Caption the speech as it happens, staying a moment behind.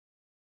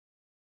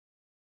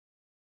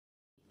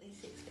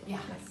Yeah.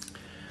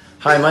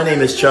 Hi, my name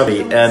is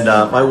Chubby, and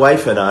my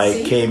wife and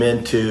I came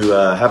in to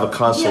have a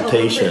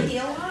consultation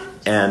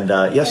and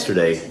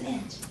yesterday,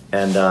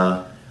 and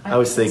I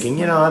was thinking,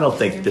 you know, I don't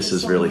think this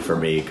is really for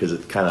me because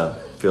it kind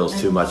of feels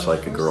too much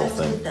like a girl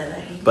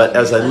thing. But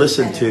as I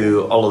listened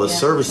to all of the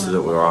services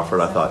that were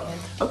offered, I thought,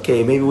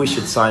 okay, maybe we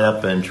should sign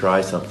up and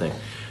try something.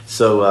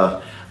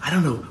 So I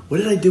don't know, what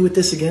did I do with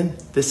this again?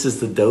 This is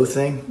the dough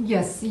thing?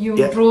 Yes, we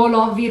rolled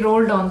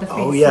on the face.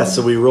 Oh yeah,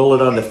 so we roll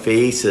it on the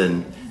face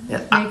and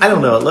I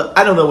don't know.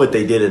 I don't know what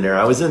they did in there.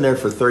 I was in there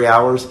for 3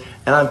 hours,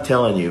 and I'm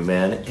telling you,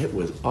 man, it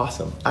was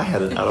awesome. I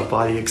had an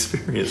out-of-body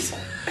experience.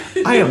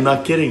 I am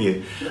not kidding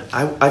you.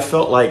 I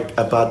felt like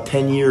about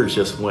 10 years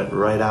just went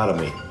right out of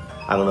me.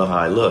 I don't know how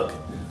I look,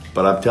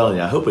 but I'm telling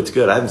you, I hope it's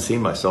good. I haven't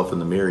seen myself in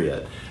the mirror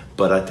yet,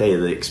 but I tell you,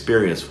 the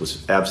experience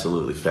was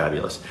absolutely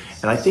fabulous.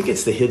 And I think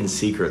it's the hidden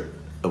secret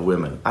of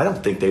women. I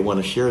don't think they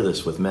want to share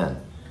this with men.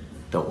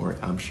 Don't worry,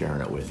 I'm sharing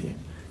it with you.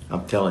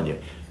 I'm telling you.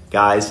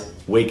 Guys,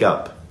 wake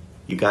up.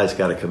 You guys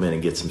got to come in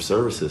and get some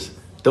services.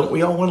 Don't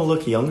we all want to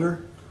look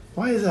younger?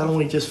 Why is that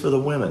only just for the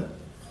women?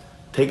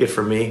 Take it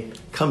from me.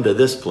 Come to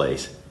this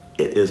place.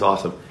 It is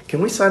awesome.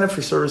 Can we sign up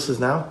for services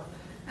now?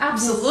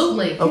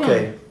 Absolutely.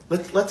 Okay,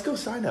 let's go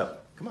sign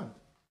up. Come on.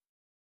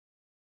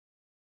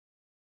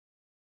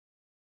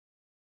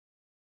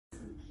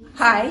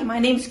 Hi, my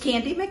name's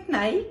Candy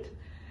McKnight,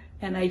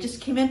 and I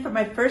just came in for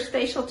my first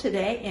facial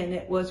today, and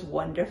it was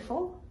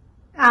wonderful.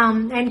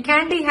 And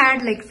Candy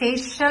had like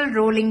facial,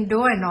 rolling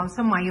dough, and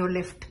also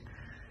myolift.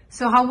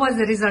 So how was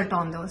the result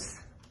on those?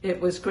 It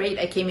was great.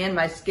 I came in,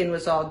 my skin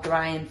was all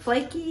dry and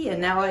flaky,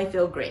 and now I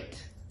feel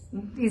great.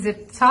 Is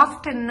it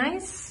soft and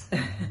nice?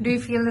 Do you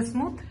feel the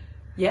smooth?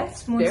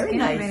 Yes, Smooth very skin,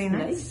 nice. very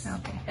nice.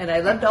 Okay. And I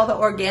loved all the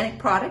organic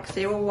products.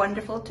 They were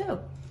wonderful too.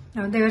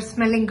 Oh, they were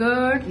smelling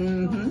good?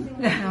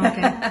 Mm-hmm.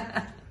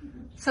 Okay.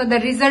 So the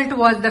result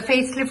was the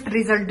facelift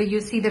result. Do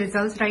you see the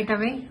results right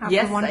away after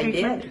Yes, one I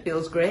treatment? did. It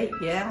feels great.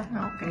 Yeah.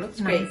 Okay. It looks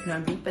Nice. great.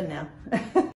 I'm beeping now.